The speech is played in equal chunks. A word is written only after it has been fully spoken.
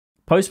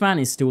Postman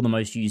is still the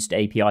most used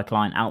API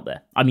client out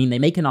there. I mean, they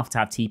make enough to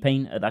have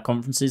T-Pain at their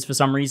conferences for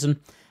some reason.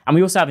 And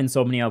we also have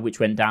Insomnia, which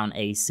went down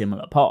a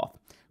similar path.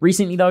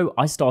 Recently though,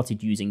 I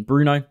started using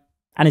Bruno,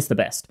 and it's the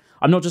best.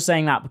 I'm not just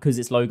saying that because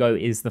its logo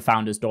is the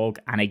founder's dog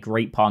and a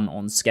great pun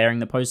on scaring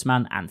the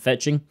postman and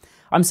fetching.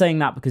 I'm saying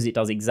that because it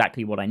does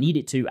exactly what I need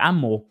it to and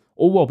more,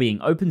 all while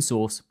being open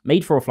source,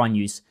 made for offline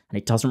use, and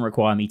it doesn't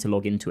require me to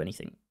log into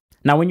anything.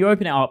 Now, when you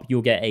open it up,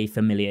 you'll get a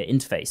familiar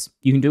interface.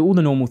 You can do all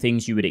the normal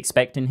things you would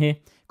expect in here,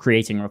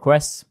 creating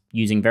requests,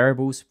 using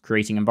variables,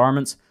 creating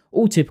environments,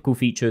 all typical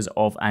features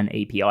of an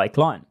API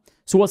client.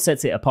 So what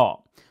sets it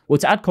apart? Well,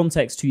 to add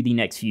context to the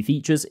next few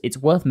features, it's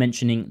worth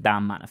mentioning their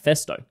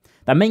manifesto.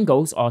 Their main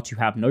goals are to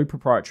have no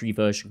proprietary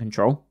version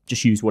control,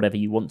 just use whatever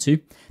you want to.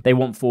 They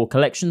want for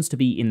collections to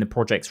be in the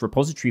project's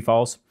repository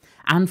files,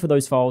 and for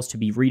those files to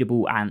be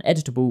readable and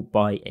editable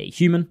by a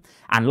human.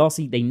 And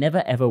lastly, they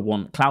never ever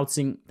want cloud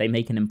sync. They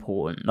make an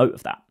important note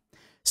of that.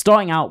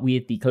 Starting out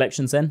with the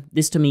collections then,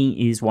 this to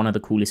me is one of the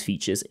coolest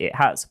features it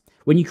has.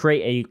 When you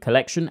create a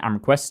collection and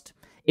request,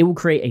 it will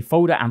create a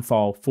folder and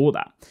file for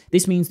that.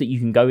 This means that you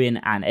can go in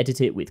and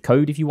edit it with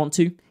code if you want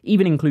to,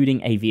 even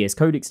including a VS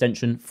Code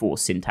extension for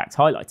syntax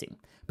highlighting.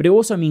 But it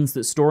also means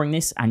that storing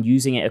this and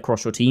using it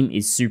across your team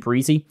is super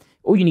easy.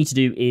 All you need to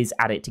do is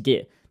add it to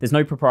Git. There's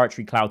no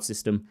proprietary cloud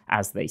system,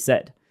 as they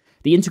said.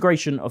 The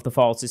integration of the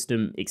file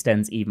system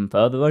extends even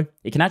further though.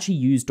 It can actually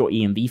use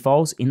 .env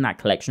files in that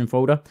collection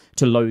folder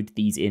to load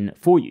these in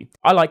for you.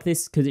 I like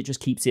this because it just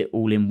keeps it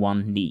all in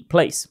one neat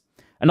place.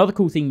 Another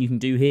cool thing you can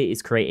do here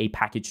is create a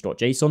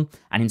package.json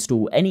and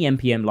install any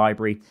npm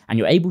library, and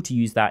you're able to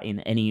use that in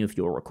any of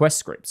your request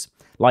scripts.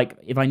 Like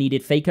if I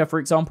needed Faker, for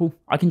example,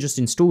 I can just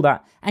install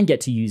that and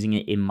get to using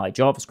it in my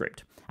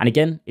JavaScript. And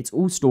again, it's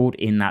all stored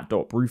in that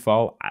 .brew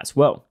file as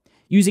well.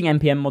 Using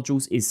npm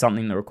modules is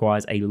something that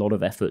requires a lot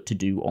of effort to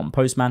do on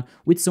Postman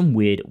with some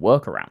weird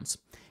workarounds.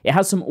 It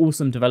has some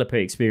awesome developer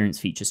experience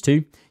features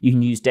too. You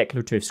can use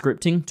declarative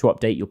scripting to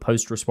update your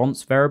post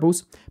response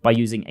variables by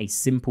using a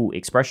simple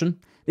expression.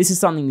 This is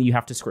something that you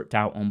have to script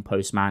out on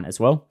Postman as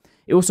well.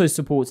 It also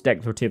supports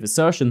declarative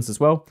assertions as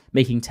well,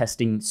 making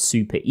testing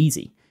super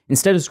easy.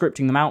 Instead of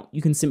scripting them out,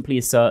 you can simply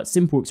assert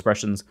simple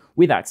expressions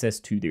with access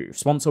to the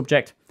response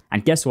object.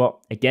 And guess what?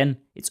 Again,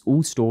 it's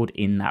all stored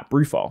in that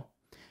brew file.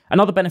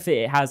 Another benefit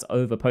it has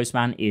over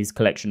Postman is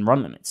collection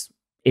run limits.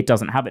 It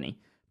doesn't have any.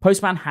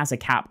 Postman has a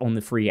cap on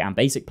the free and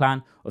basic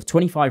plan of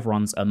 25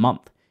 runs a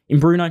month. In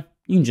Bruno,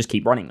 you can just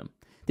keep running them.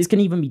 This can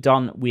even be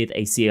done with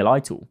a CLI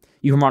tool.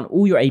 You can run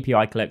all your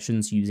API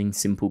collections using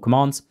simple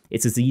commands.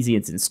 It's as easy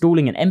as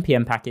installing an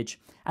npm package,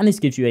 and this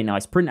gives you a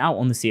nice printout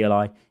on the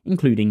CLI,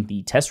 including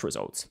the test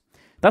results.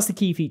 That's the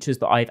key features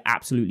that I've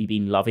absolutely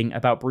been loving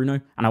about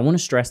Bruno, and I want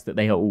to stress that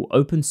they are all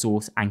open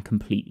source and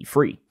completely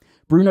free.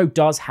 Bruno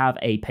does have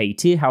a paid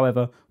tier,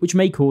 however, which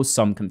may cause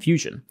some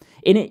confusion.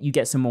 In it, you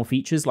get some more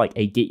features like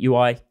a Git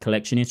UI,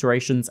 collection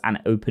iterations, and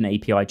open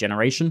API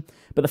generation,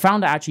 but the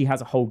founder actually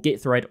has a whole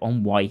Git thread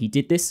on why he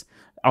did this.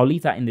 I'll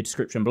leave that in the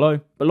description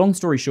below, but long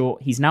story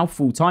short, he's now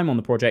full-time on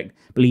the project,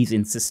 believes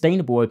in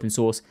sustainable open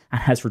source,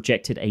 and has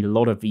rejected a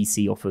lot of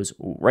VC offers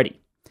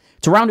already.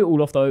 To round it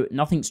all off though,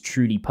 nothing's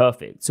truly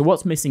perfect, so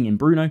what's missing in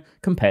Bruno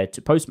compared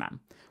to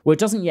Postman? Well, it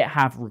doesn't yet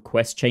have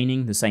request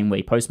chaining the same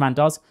way Postman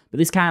does, but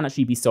this can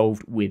actually be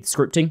solved with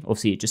scripting.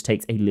 Obviously, it just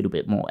takes a little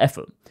bit more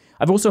effort.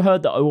 I've also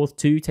heard that OAuth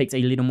 2 takes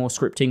a little more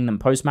scripting than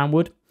Postman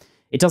would.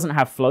 It doesn't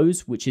have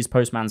flows, which is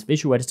Postman's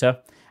visual editor,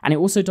 and it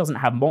also doesn't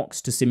have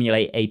mocks to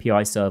simulate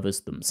API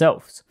servers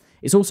themselves.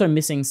 It's also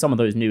missing some of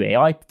those new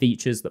AI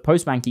features that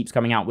Postman keeps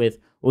coming out with,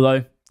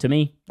 although, to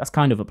me, that's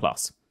kind of a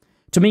plus.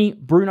 To me,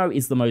 Bruno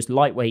is the most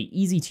lightweight,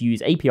 easy to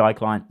use API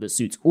client that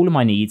suits all of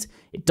my needs.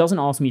 It doesn't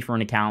ask me for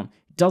an account,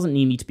 it doesn't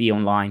need me to be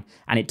online,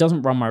 and it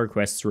doesn't run my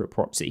requests through a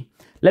proxy.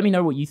 Let me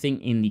know what you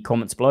think in the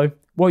comments below.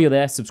 While you're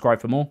there,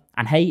 subscribe for more.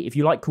 And hey, if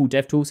you like cool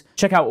dev tools,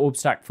 check out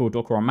OrbStack for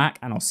Docker on Mac,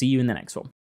 and I'll see you in the next one.